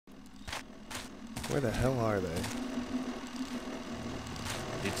Where the hell are they?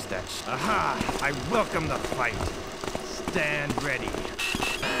 It's that aha! I welcome the fight. Stand ready.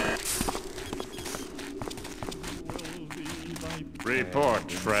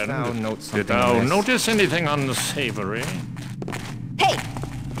 Report, friend. Note Did something thou amiss. notice anything unsavory? Hey!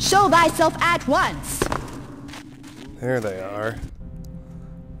 Show thyself at once! There they are.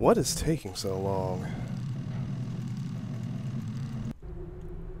 What is taking so long?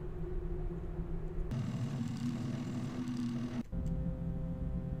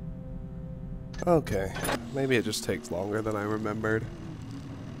 Okay, maybe it just takes longer than I remembered.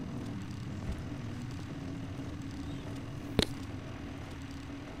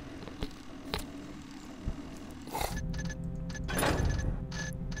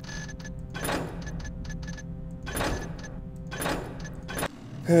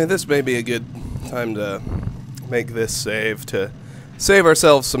 This may be a good time to make this save, to save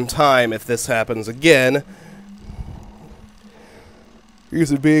ourselves some time if this happens again.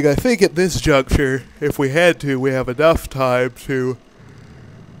 Reason being, I think at this juncture, if we had to, we have enough time to...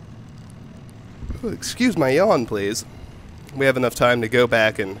 Excuse my yawn, please. We have enough time to go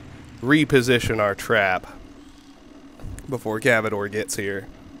back and reposition our trap before Cavador gets here.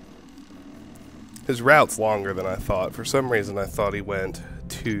 His route's longer than I thought. For some reason, I thought he went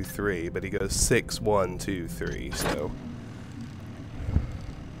 2-3, but he goes 6-1-2-3, so...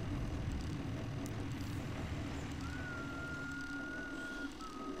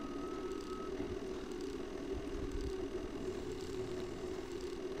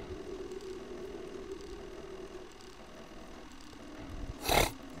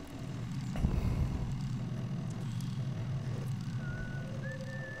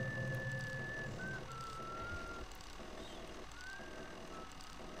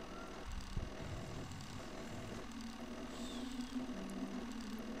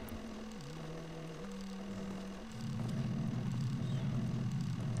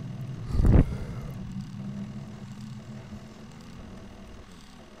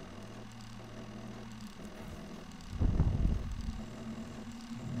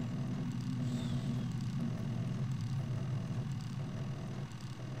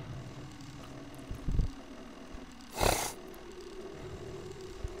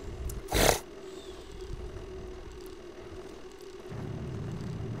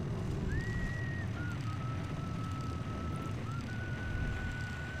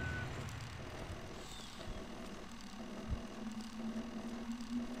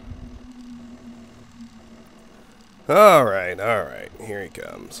 Alright, here he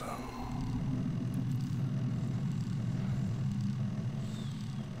comes.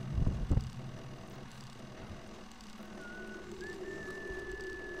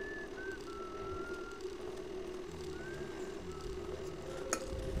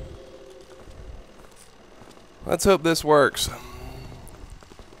 Let's hope this works.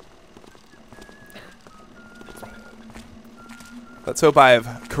 Let's hope I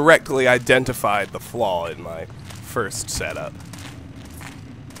have correctly identified the flaw in my first setup.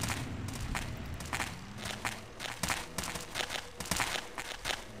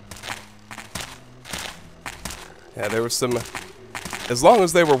 Yeah, there was some... As long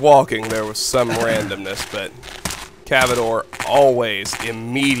as they were walking, there was some randomness, but Cavador always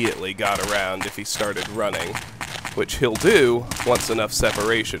immediately got around if he started running, which he'll do once enough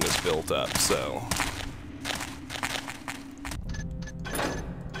separation is built up, so...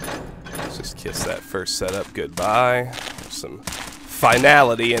 Let's just kiss that first setup goodbye. There's some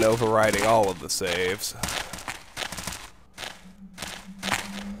finality in overriding all of the saves.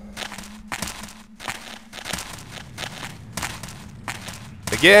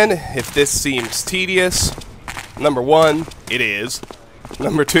 Again, if this seems tedious, number one, it is.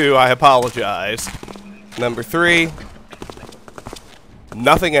 Number two, I apologize. Number three,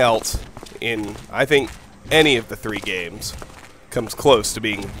 nothing else in, I think, any of the three games comes close to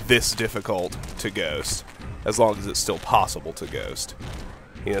being this difficult to ghost, as long as it's still possible to ghost.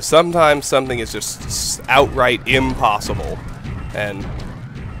 You know, sometimes something is just outright impossible, and,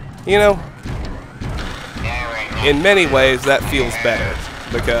 you know, in many ways that feels better,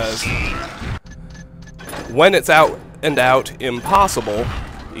 because when it's out and out impossible,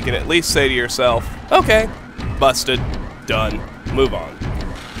 you can at least say to yourself, okay, busted, done, move on.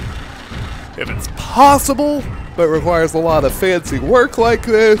 If it's possible, but requires a lot of fancy work like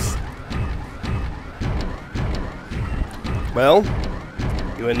this, well,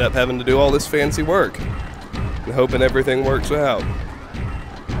 you end up having to do all this fancy work and hoping everything works out.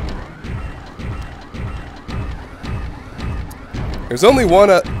 There's only one,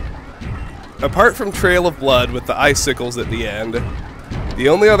 apart from Trail of Blood with the icicles at the end, The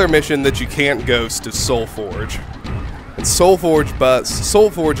only other mission that you can't ghost is Soulforge. And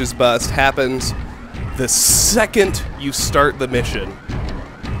Soulforge's bust happens the second you start the mission.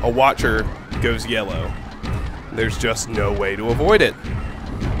 A watcher goes yellow. There's just no way to avoid it.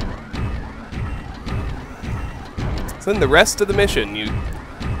 So then the rest of the mission,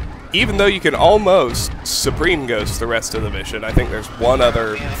 even though you can almost Supreme Ghost the rest of the mission, I think there's one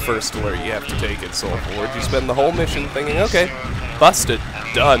other first alert you have to take at Soulforge. You spend the whole mission thinking, okay, busted,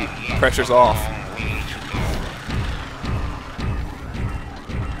 done, pressure's off.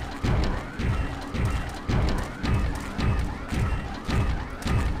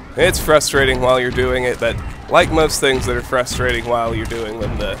 It's frustrating while you're doing it, but like most things that are frustrating while you're doing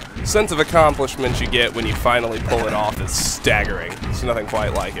them, the sense of accomplishment you get when you finally pull it off is staggering. There's nothing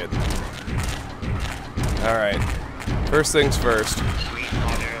quite like it. Alright, first things first.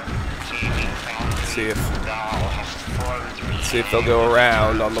 See if they'll go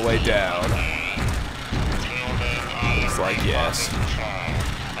around on the way down. Looks like yes.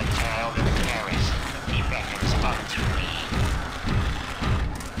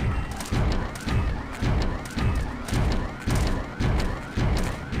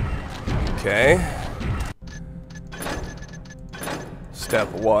 Okay. Step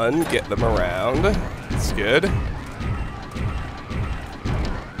 1, get them around. That's good.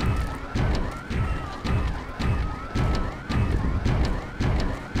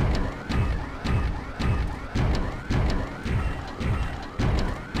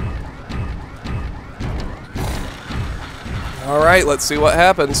 Alright, let's see what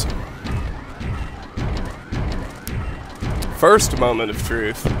happens. First moment of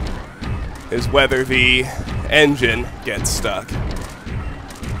truth is whether the engine gets stuck.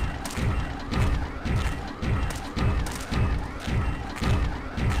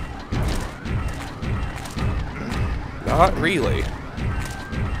 Not really.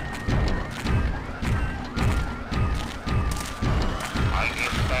 I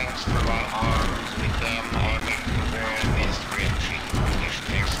give thanks for my arms. With them I make the very best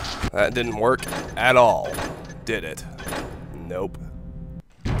retribution. That didn't work at all, did it? Nope.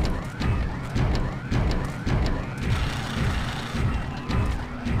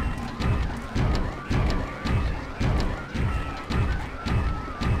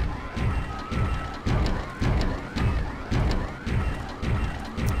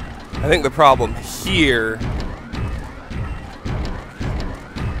 I think the problem here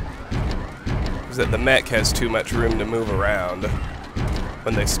is that the mech has too much room to move around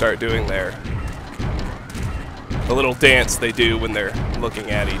when they start doing the little dance they do when they're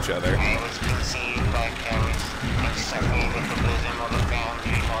looking at each other. I was conceived by Paris and settled in the bosom of the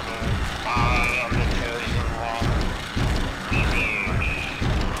foundry mother. I am the chosen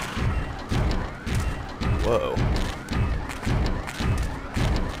one. Whoa.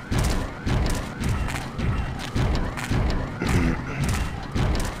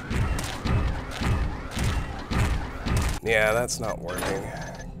 Yeah, that's not working.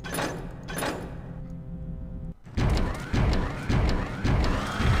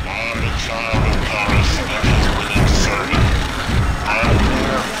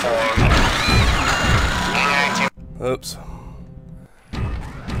 Oops.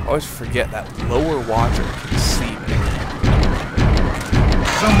 I always forget that lower watcher can see me.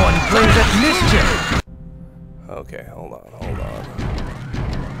 Someone plays at mischief! Okay, hold on.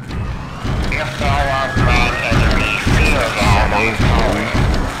 If thou art mine enemy, fear thou my power,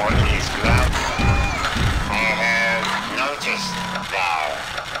 for it is ground. I have noticed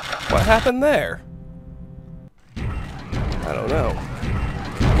thou. What happened there? I don't know.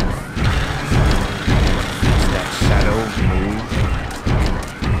 Shadow move.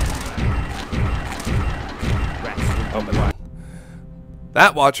 Oh my god.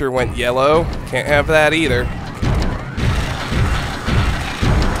 That watcher went yellow. Can't have that either.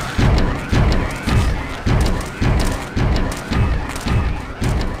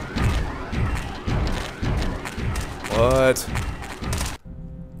 What?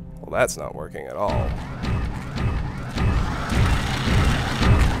 Well, that's not working at all.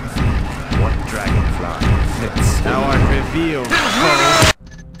 What dragonfly fits? Thou art revealed.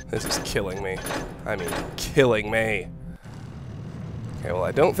 This is killing me. I mean, killing me. Okay, well,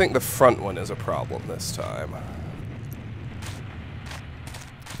 I don't think the front one is a problem this time. I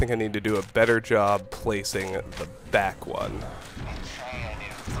think I need to do a better job placing the back one.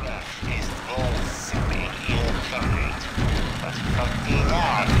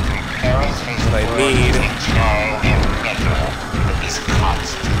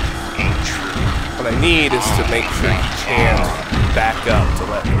 What I need is to make sure you can't back up to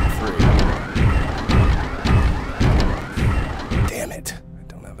let them through. Damn it.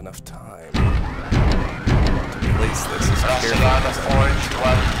 enough time to place this as Blessed carefully are the as I forged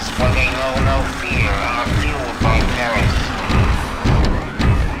ones, for they know no fear and are fueled by Paris.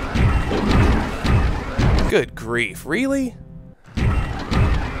 can. Good grief, really? Blessed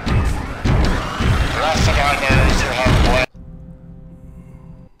are those who have blood.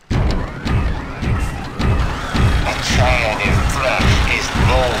 A child in flesh is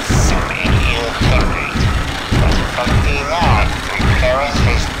loathsome and ill-tempered, but from beyond, Paris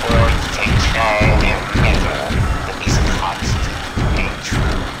has forged a child in metal that is constant and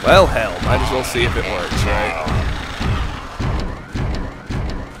true. Well, hell, might as well see if it works, right?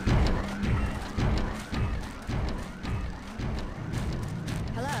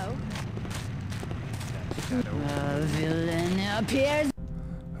 Hello? A villain appears.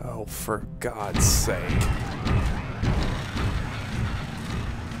 Oh, for God's sake.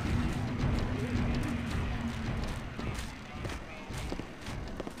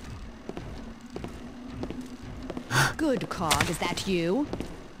 Good cog, is that you?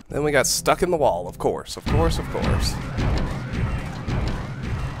 Then we got stuck in the wall, of course, of course, of course.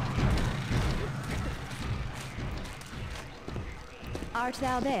 Art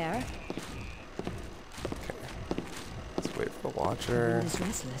thou there? Let's wait for the watcher. He is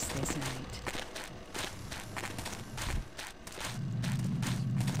restless this night.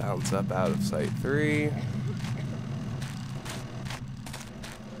 Bounce up out of sight 3.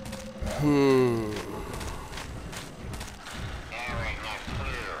 Narrowing not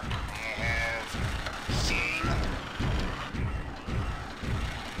clear. I have seen.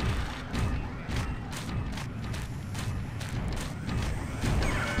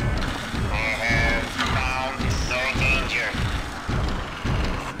 I have found no danger.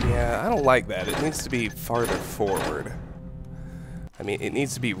 Yeah, I don't like that. It needs to be farther forward. I mean, it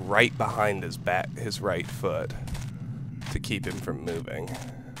needs to be right behind his back, his right foot, to keep him from moving. Blessed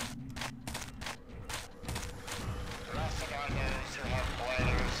are those who have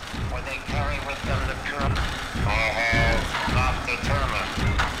bladders, for they carry with them the pure. I have not determined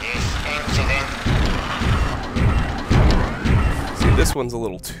this incident. See, this one's a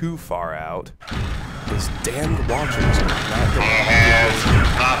little too far out. Those damned watchers are not I going have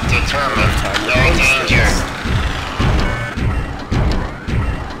not determined time to no post danger. this.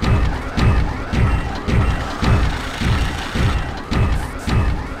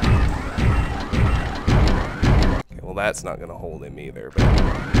 Well, that's not going to hold him either, but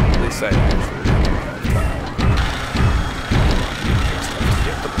at least I actually do have time. Just have to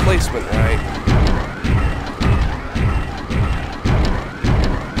get the placement right.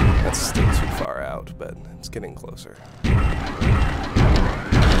 That's still too far out, but it's getting closer.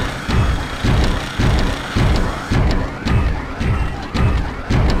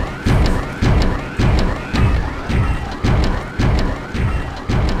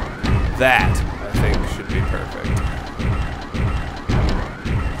 That, I think, should be perfect.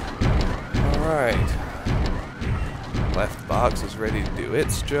 Alright. Left box is ready to do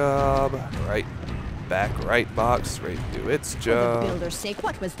its job. Right back right box is ready to do its For the job. builder's sake,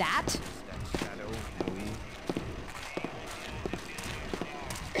 what was that?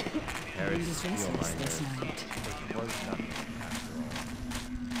 He is restless this night.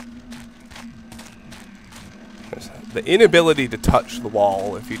 The inability to touch the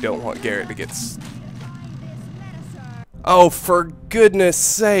wall if you don't want Garrett to get Oh, for goodness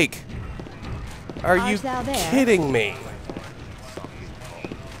sake! Are you Art thou there? kidding me?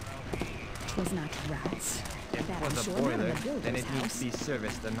 'Twas not rats. If That it I'm was a sure, not in boiler, the then builder's it needs house. to be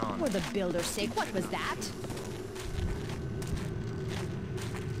serviced anon. For the builder's sake, what was that?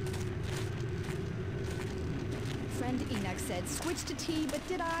 Friend Enoch said, switch to tea, but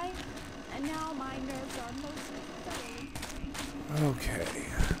did I? And now my nerves are mostly dull. Okay.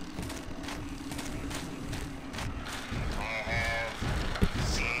 I have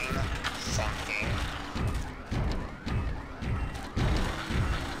seen something.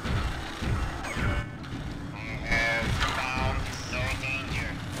 I have found no danger.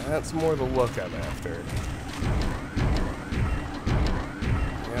 That's more the look I'm after.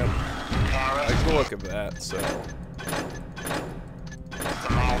 Yep. I Paris like the look of that, so. is the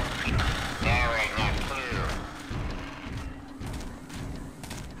mouth. Narrowing not clear.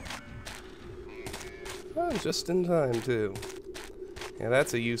 Oh, just in time, too. Yeah,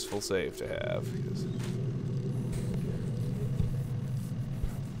 that's a useful save to have. 'Cause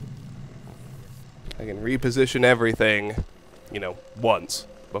I can reposition everything, you know, once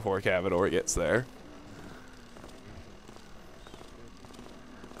before Cavador gets there.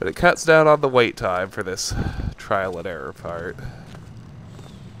 But it cuts down on the wait time for this trial and error part. And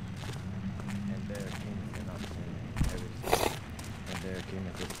there came an opportunity. And there came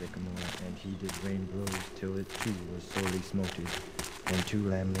a the sycamore, and he did rain blows till it too was sorely smoted. And 2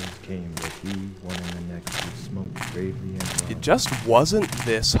 lamblings came that he, one in the next, did smote bravely and well. It just wasn't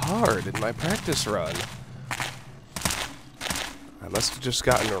this hard in my practice run. I must have just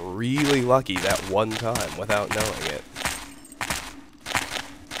gotten really lucky that one time without knowing it.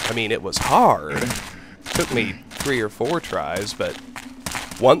 I mean, it was hard. It took me 3 or 4 tries, but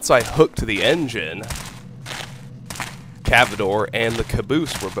once I hooked the engine, Cavador and the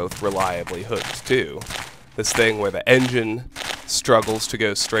caboose were both reliably hooked too. This thing where the engine struggles to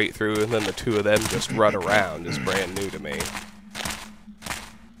go straight through and then the 2 of them just run around is brand new to me.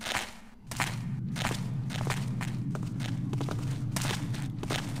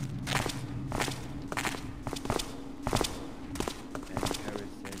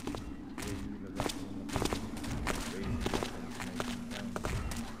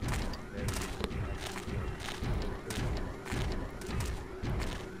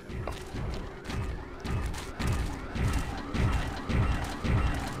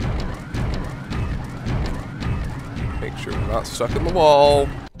 Make sure we're not stuck in the wall.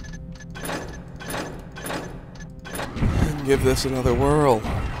 And give this another whirl.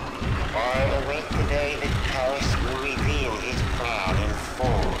 While await the day that Paris will reveal his plan in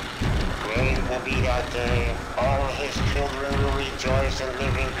full. Great will be that day. All his children will rejoice and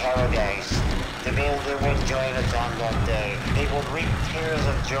live in paradise. The builder will join us on that day. He will reap tears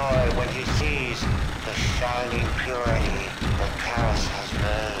of joy when he sees the shining purity that Paris has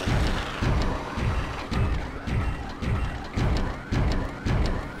made.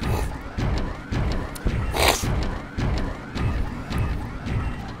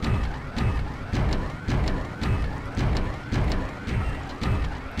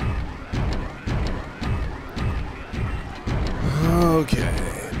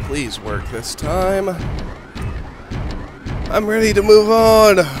 Okay, please work this time. I'm ready to move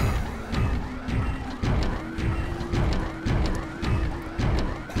on. If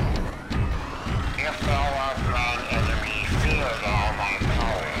thou art mine enemy, fear thou my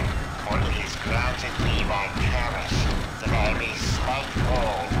power, for it is granted me by Paris that I may smite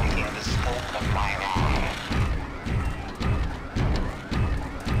all within the scope of mine eye.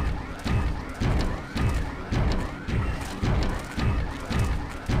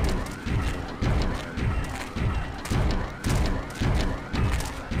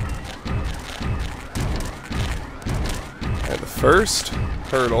 First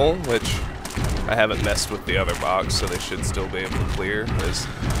hurdle, which I haven't messed with the other box, so they should still be able to clear, is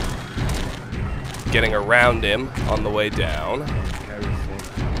getting around him on the way down.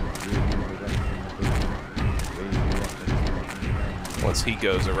 Once he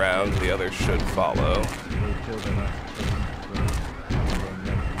goes around, the others should follow.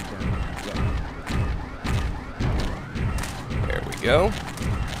 There we go.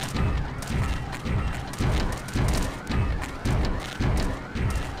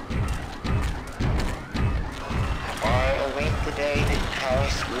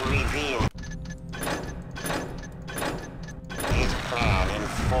 Paris will reveal his plan in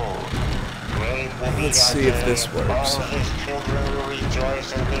full. Great will be Let's that see if day. this works. All his children will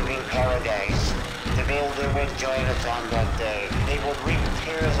rejoice and live in paradise. The builder will join us on that day. He will reap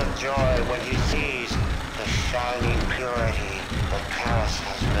tears of joy when he sees the shining purity that Paris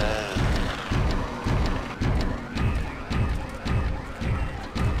has made.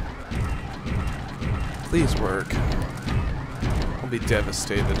 Please work. I'll be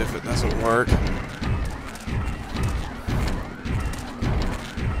devastated if it doesn't work.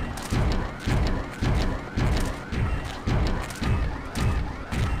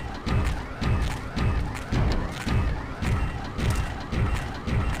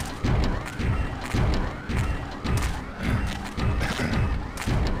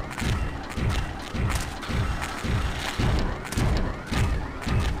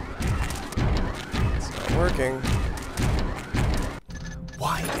 It's not working.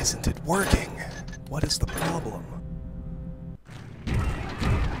 Why isn't it working? What is the problem?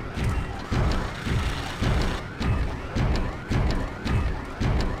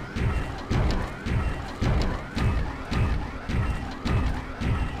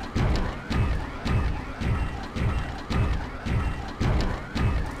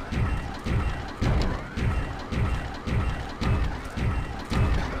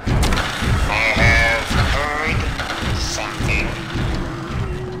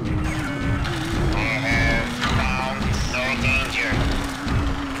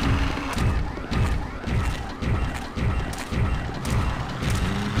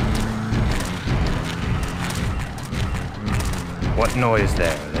 What noise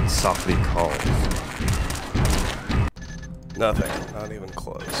there that softly calls? Nothing. Not even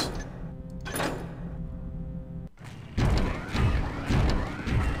close. The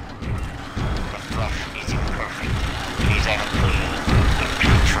flesh is imperfect. It is unclean, and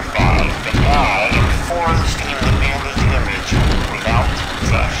putrefied, but I am forged in the man's image without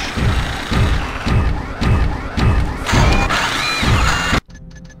flesh.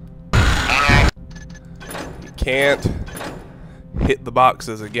 You can't hit the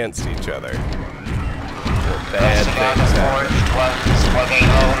boxes against each other. Bad things happen. Forged ones, for they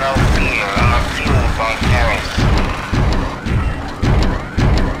know no fear, are fueled by Paris.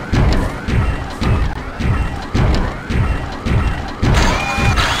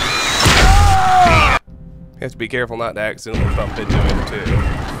 You have to be careful not to accidentally bump into it, too.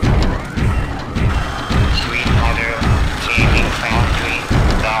 Sweet mother, flaming foundry,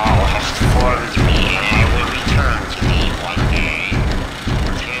 thou hast formed me, and I will return to thee one day.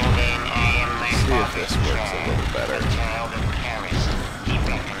 Till then, I am my See if father's this works a little child, better. the child of Paris. He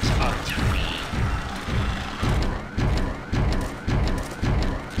reckons unto me.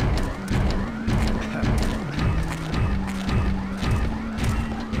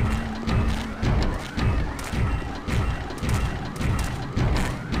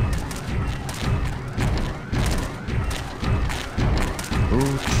 Who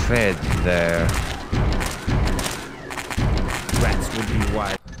treads there? Rats would be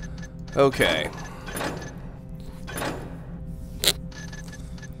wise. Okay.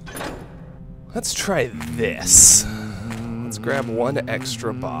 Let's try this. Let's grab one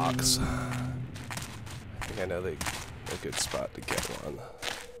extra box. I think I know a good spot to get one.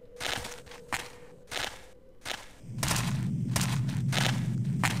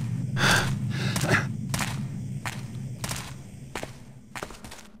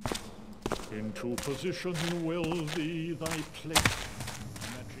 Into position will be thy place.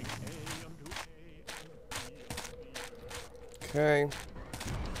 Matching A unto A. Okay.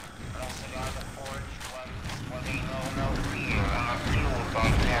 Blessed are the forged ones, for they know no fear, are fueled by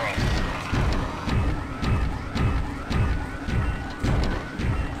Paris.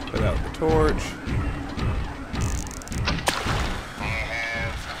 Put out the torch. I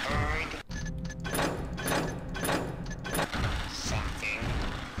have heard something.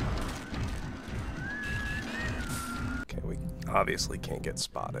 Okay, we obviously can't get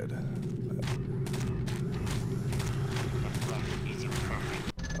spotted. But Is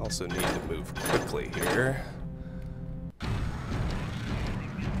imperfect. I also need to move quickly here.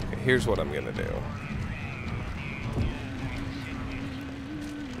 Okay, here's what I'm gonna do.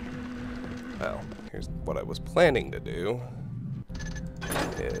 Well, here's what I was planning to do.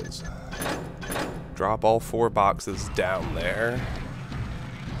 Is drop all 4 boxes down there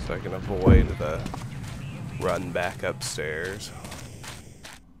so I can avoid the run back upstairs.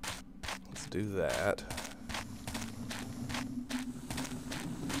 Let's do that.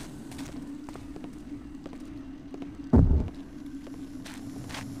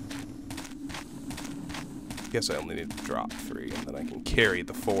 Guess I only need to drop 3 and then I can carry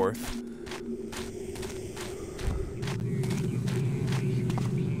the 4th.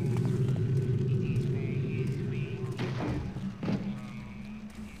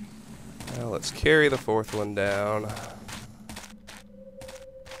 Now let's carry the 4th one down.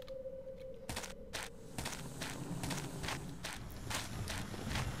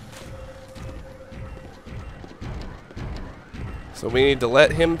 So we need to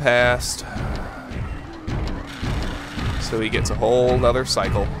let him past so he gets a whole nother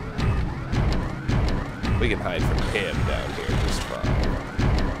cycle. We can hide from him down here just fine.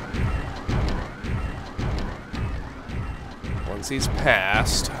 Once he's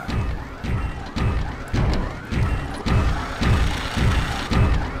past,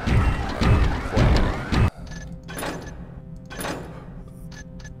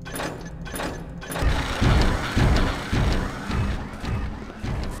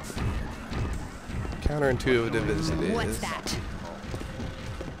 counterintuitive as it is. What's that?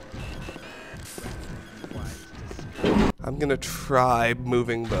 I'm gonna try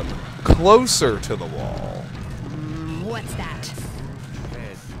moving them closer to the wall. What's that?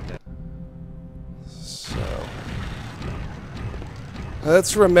 So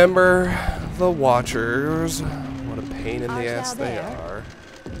let's remember the Watchers. What a pain in the ass they are.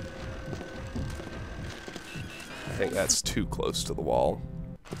 I think that's too close to the wall.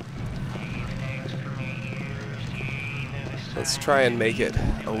 Let's try and make it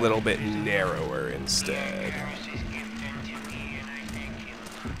a little bit narrower instead.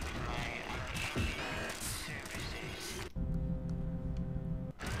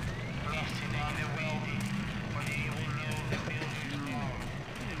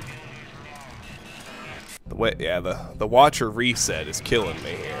 The Wait, yeah, the Watcher reset is killing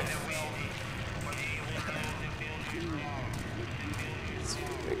me here. Let's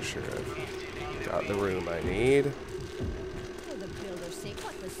make sure I've got the room I need. For the builder's sake,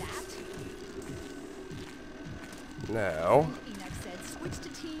 what was that? Now, Enoch said switch to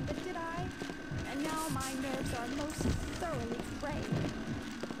tea, but did I? And now my nerves are most thoroughly frayed.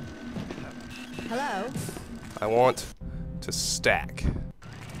 Hello? I want to stack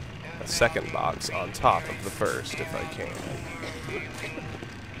a second box on top of the first if I can.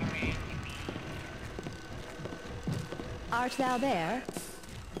 Art thou there?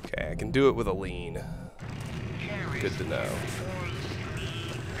 Okay, I can do it with a lean. Good to know.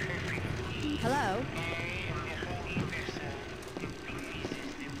 Hello?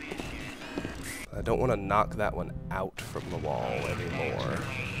 I don't want to knock that one out from the wall anymore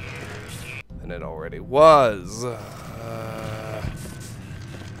than it already was.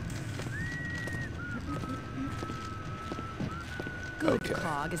 Good Okay.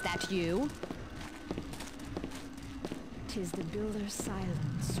 cog, is that you? 'Tis the builder's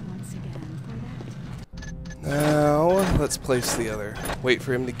silence once again for that. Now, let's place the other. Wait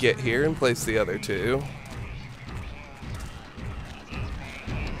for him to get here and place the other two.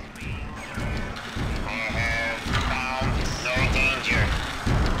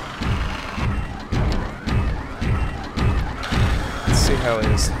 Let's see how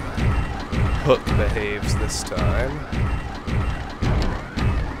his hook behaves this time.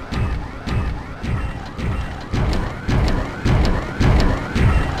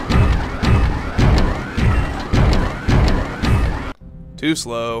 Too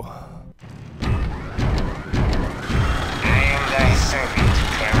slow. I am thy servant,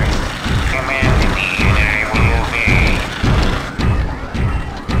 Paris. Command me, and I will obey.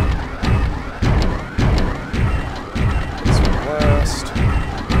 This one last.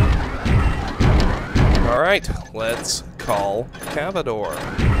 Alright, let's call Cavador.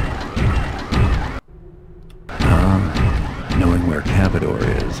 Knowing where Cavador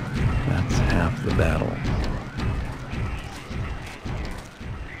is, that's half the battle.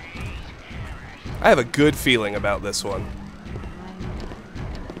 I have a good feeling about this one.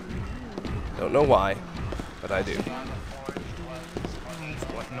 Don't know why, but I do.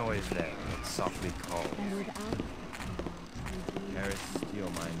 What noise that? It's softly called. Paris, steal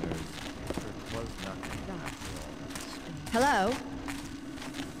my nerves. It was nothing after all. Hello?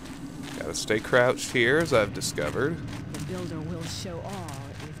 Gotta stay crouched here, as I've discovered. The builder will show all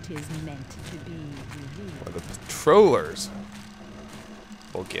if 'tis meant to be revealed. Or the patrollers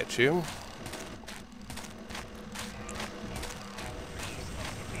will get you.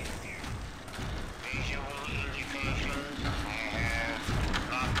 Visual indications I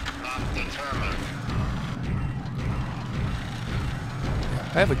have not determined.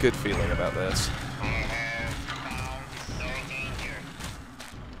 I have a good feeling about this. I have found no danger.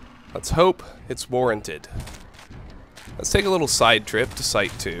 Let's hope it's warranted. Let's take a little side trip to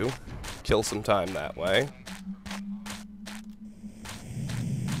Site 2. Kill some time that way.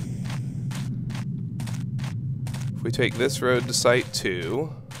 If we take this road to Site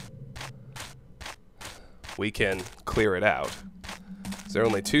 2, we can clear it out. There are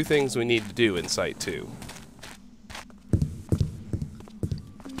only two things we need to do in Site 2.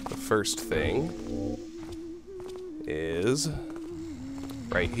 The first thing is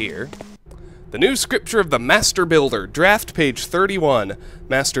right here. The new scripture of the Master Builder, draft page 31.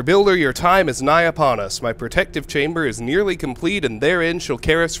 Master Builder, your time is nigh upon us. My protective chamber is nearly complete, and therein shall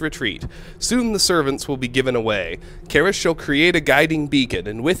Karis retreat. Soon the servants will be given away. Karis shall create a guiding beacon,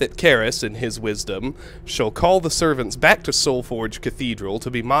 and with it Karis, in his wisdom, shall call the servants back to Soulforge Cathedral to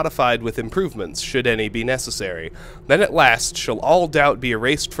be modified with improvements, should any be necessary. Then at last shall all doubt be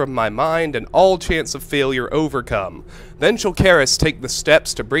erased from my mind, and all chance of failure overcome. Then shall Karis take the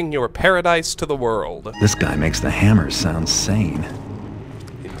steps to bring your paradise to the world. This guy makes the hammers sound sane.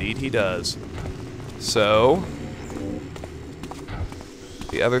 Indeed he does. So,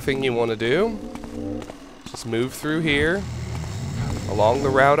 the other thing you want to do, just move through here, along the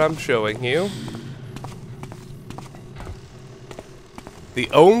route I'm showing you.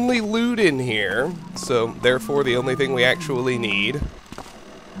 The only loot in here, so therefore the only thing we actually need,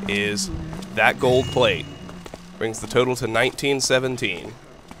 is that gold plate. Brings the total to 1917.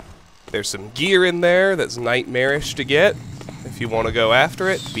 There's some gear in there that's nightmarish to get. If you want to go after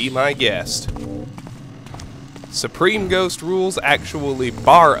it, be my guest. Supreme Ghost rules actually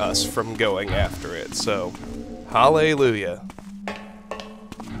bar us from going after it, so hallelujah. I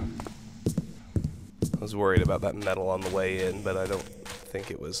was worried about that metal on the way in, but I don't think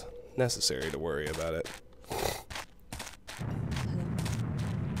it was necessary to worry about it.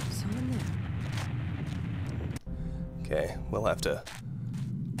 Someone there. Okay, we'll have to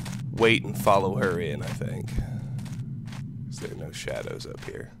wait and follow her in, I think. Is there no shadows up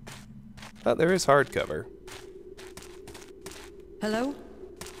here? Oh, there is hardcover. Hello?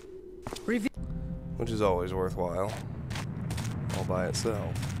 Which is always worthwhile. All by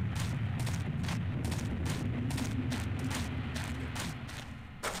itself.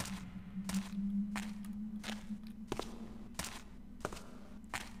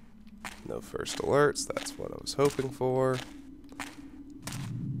 No first alerts, that's what I was hoping for.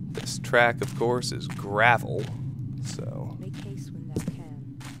 This track, of course, is gravel, so... Make haste when thou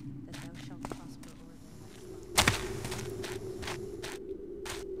can, that thou shalt prosper o'er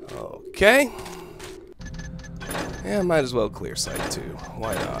thy life. Okay. Yeah, might as well clear Site 2.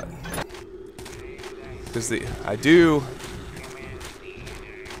 Why not? Because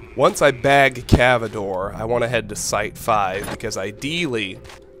once I bag Cavador, I want to head to Site 5, because ideally,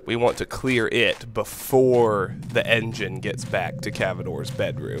 we want to clear it before the engine gets back to Cavador's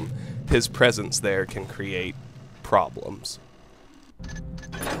bedroom. His presence there can create problems.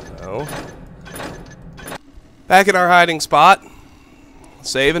 So, back in our hiding spot.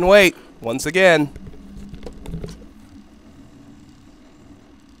 Save and wait, once again.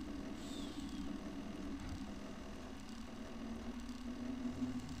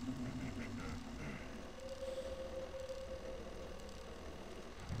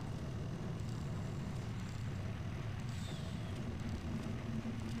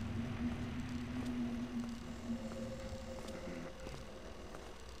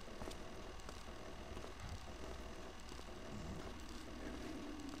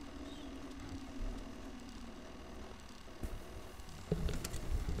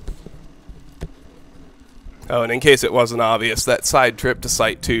 Oh, and in case it wasn't obvious, that side trip to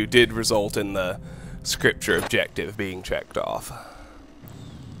Site 2 did result in the scripture objective being checked off.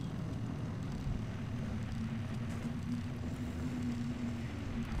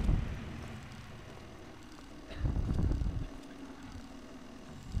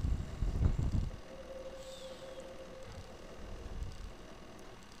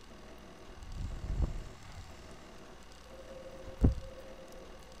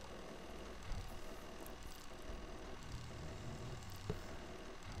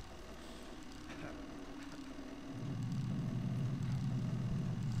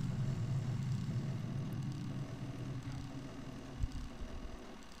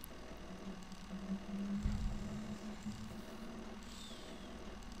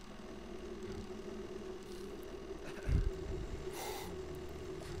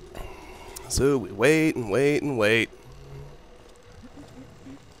 So we wait and wait and wait.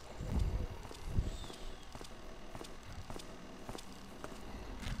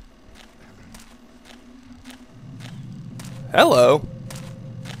 Hello.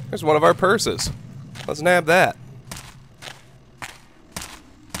 There's one of our purses. Let's nab that.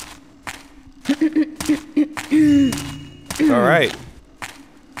 Alright.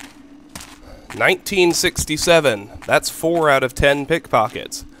 1967. That's 4 out of 10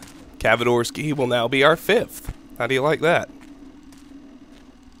 pickpockets. Cavador's key will now be our 5th. How do you like that?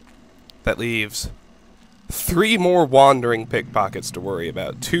 That leaves 3 more wandering pickpockets to worry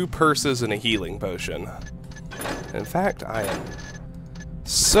about. 2 purses and a healing potion. In fact, I am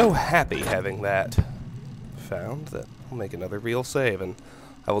so happy having that found that I'll make another real save, and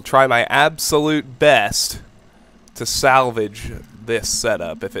I will try my absolute best to salvage this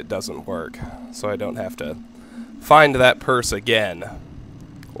setup if it doesn't work, so I don't have to find that purse again.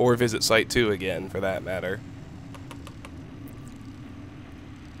 Or visit Site 2 again, for that matter.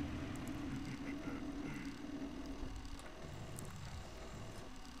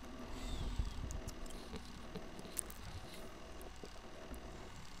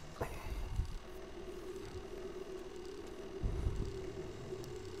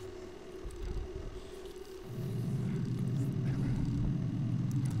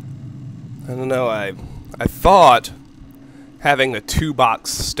 I don't know, I thought having a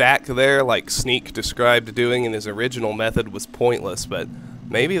 2-box stack there, like Sneak described doing in his original method, was pointless, but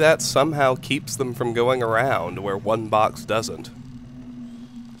maybe that somehow keeps them from going around where 1 box doesn't.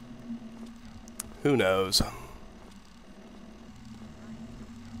 Who knows?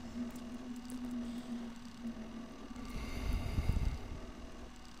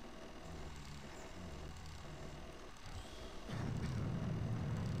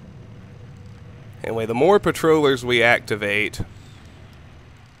 Anyway, the more patrollers we activate,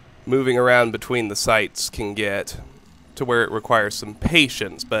 moving around between the sites can get to where it requires some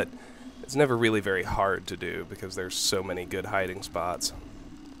patience, but it's never really very hard to do because there's so many good hiding spots.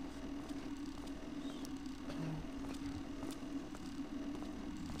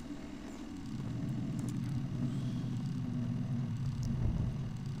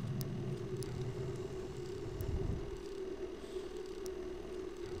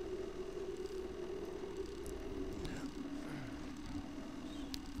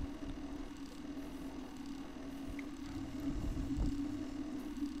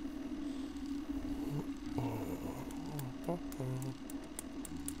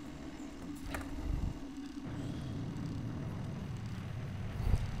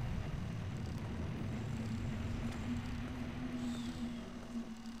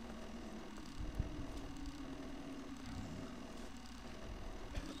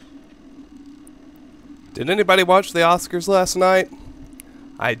 Did anybody watch the Oscars last night?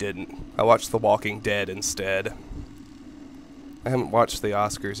 I didn't. I watched The Walking Dead instead. I haven't watched the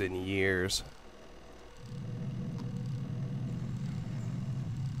Oscars in years.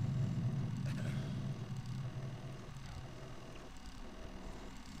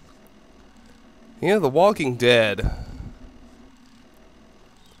 Yeah, The Walking Dead.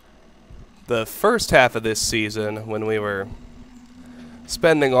 The first half of this season, when we were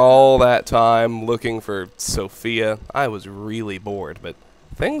spending all that time looking for Sophia, I was really bored, but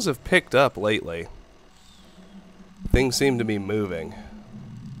things have picked up lately. Things seem to be moving.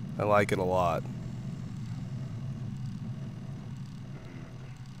 I like it a lot.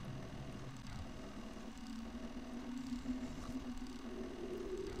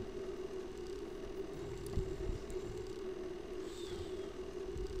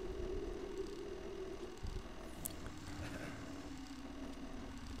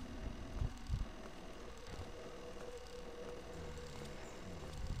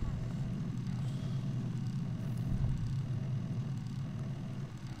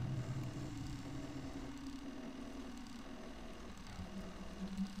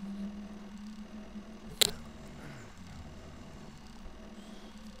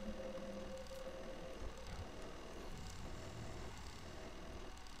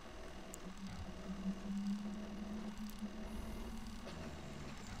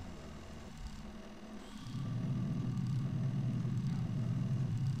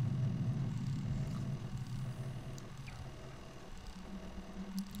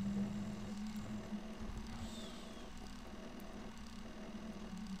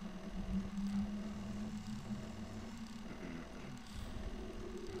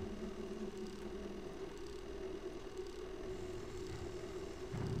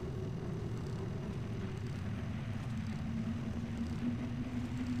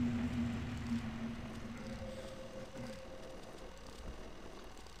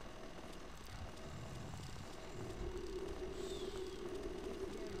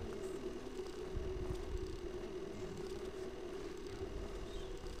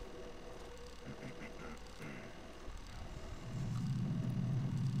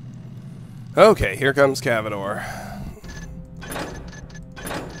 Okay, here comes Cavador.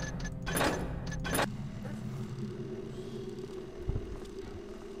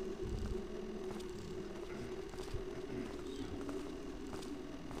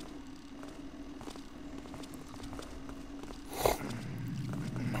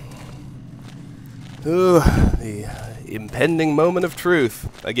 Ooh, the impending moment of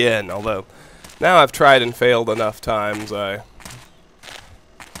truth. Again, although now I've tried and failed enough times,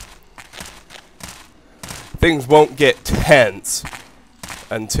 things won't get tense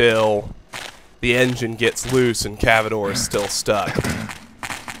until the engine gets loose and Cavador is still stuck.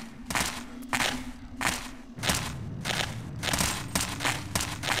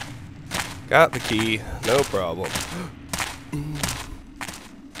 Got the key, no problem.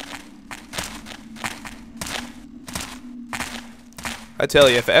 I tell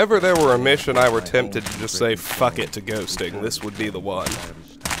you, if ever there were a mission I were tempted to just say fuck it to ghosting, this would be the one.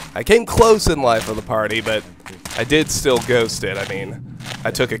 I came close in life of the party, but I did still ghost it. I mean,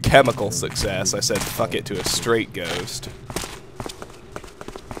 I took a chemical success. I said fuck it to a straight ghost.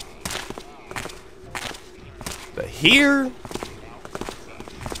 But here,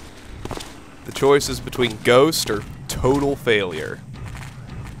 the choice is between ghost or total failure.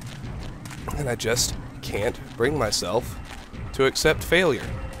 And I just can't bring myself to accept failure.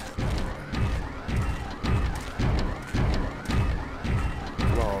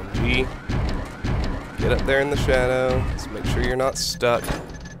 Come on, G. Get up there in the shadow. Let's make sure you're not stuck.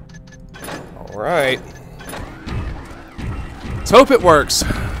 Alright. Let's hope it works.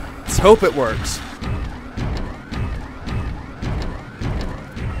 Let's hope it works.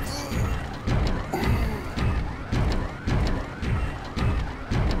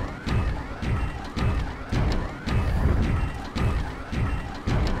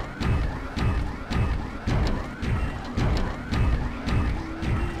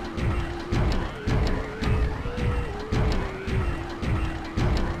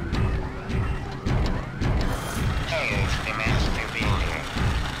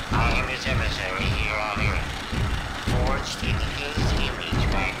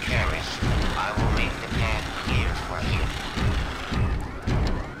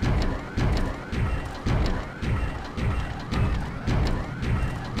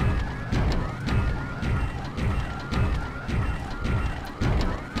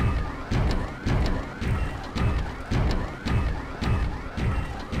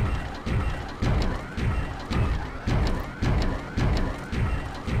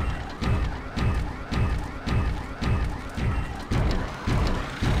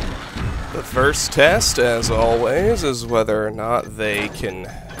 first test, as always, is whether or not they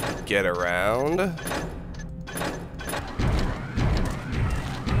can get around.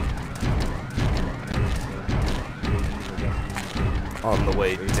 On the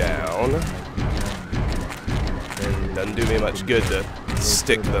way down. Doesn't do me much good to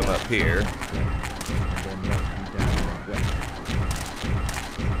stick them up here.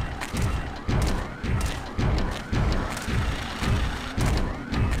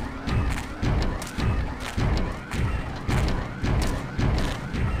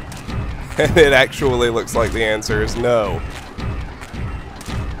 And it actually looks like the answer is no.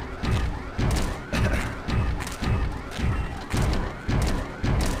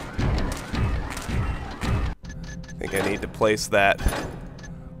 I think I need to place that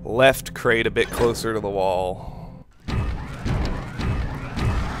left crate a bit closer to the wall.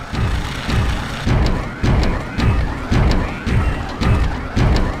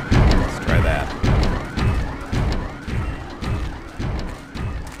 Let's try that.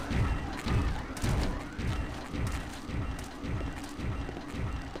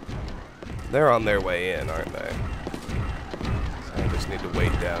 They're on their way in, aren't they? So I just need to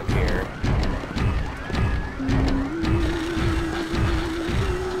wait down here.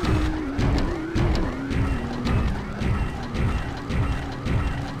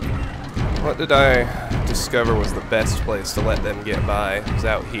 What did I discover was the best place to let them get by? It was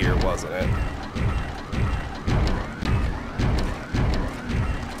out here, wasn't it?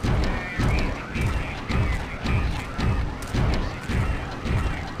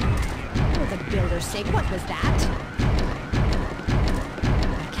 For the builder's sake, what was that?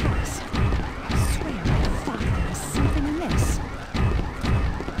 Karis, I swear I thought there was something amiss.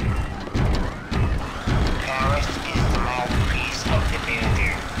 Karis is the mouthpiece of the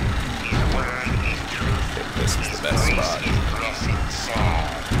builder. His word is truth. I think this is the best spot. His blessed soul.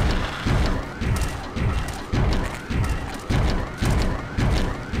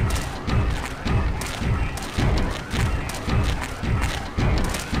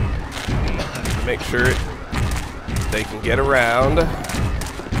 Make sure they can get around.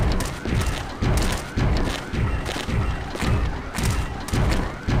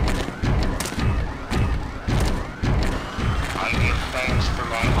 I give thanks for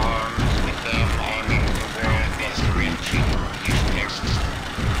my arms. With them I'm in the world best reaching. Use texts.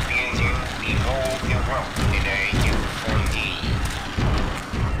 Builder, behold the work that I do for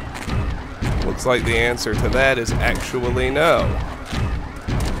thee. Looks like the answer to that is actually no.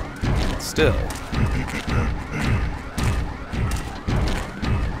 Still.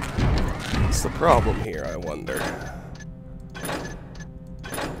 What's the problem here, I wonder?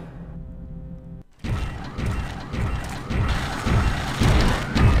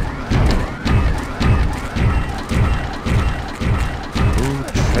 Who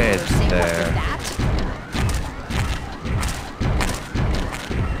treads Say, what was there? that?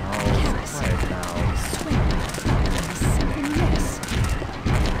 Oh, quiet now. I swear I thought there was something amiss.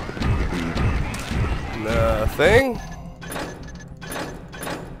 Nothing.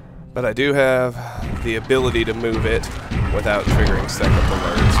 But I do have the ability to move it without triggering second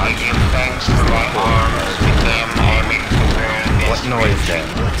alerts. I give thanks for my arms. With them I'm in the world best What noise then?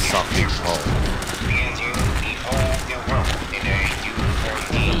 reaching. Softly called. Builder, behold the work that I do for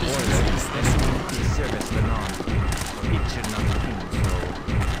thee. Service the non. It should not be so.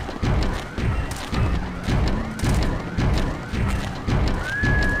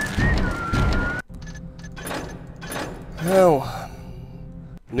 Well,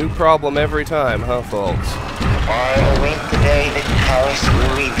 new problem every time, huh, folks? I await the day that Karis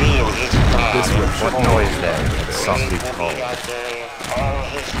will reveal his plan. What noise then? Softly Great will be called. that day. All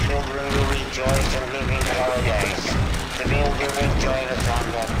his children will rejoice and live in paradise. The builder will join us on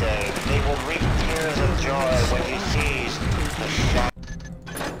that day. He will reap tears of joy when he sees the shine.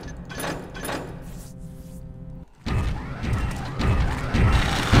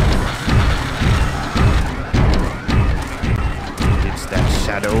 It's that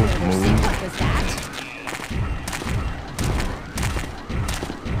shadow Builder's sake, moon. what was that?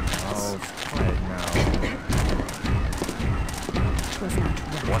 Oh, quiet now. Twas not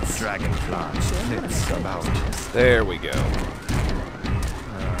right. What dragonfly flits about? There we go. Was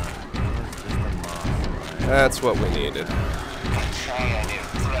just a moth. That's what we needed. A child of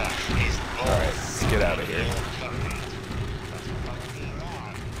flesh is Alright, let's get out of here.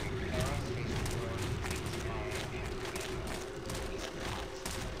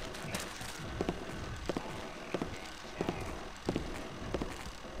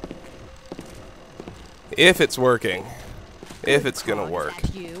 If it's working. If it's gonna Is work.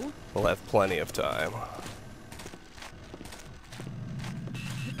 that you? We'll have plenty of time.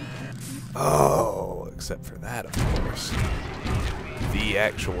 Oh, except for that, of course. The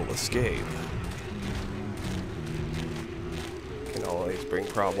actual escape can always bring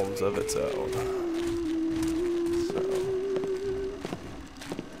problems of its own. So,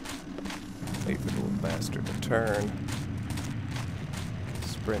 wait for the little bastard to turn.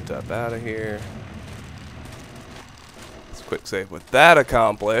 Sprint up out of here. Let's quick save with that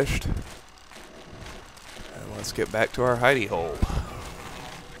accomplished. And let's get back to our hidey hole.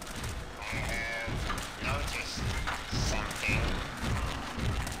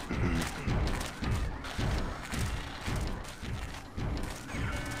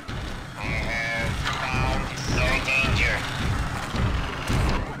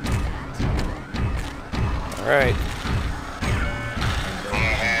 Alright.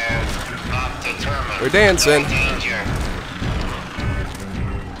 We're dancing.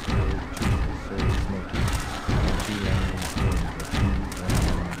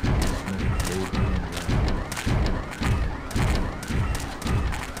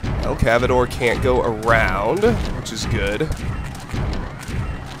 Well, Cavador can't go around, which is good.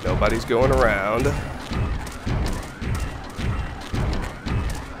 Nobody's going around.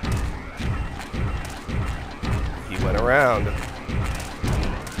 Around.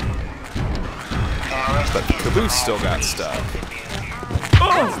 But the caboose still got stuck.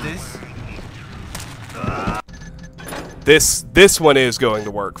 This one is going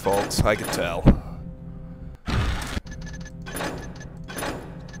to work, folks. I can tell.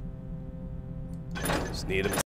 Just need him.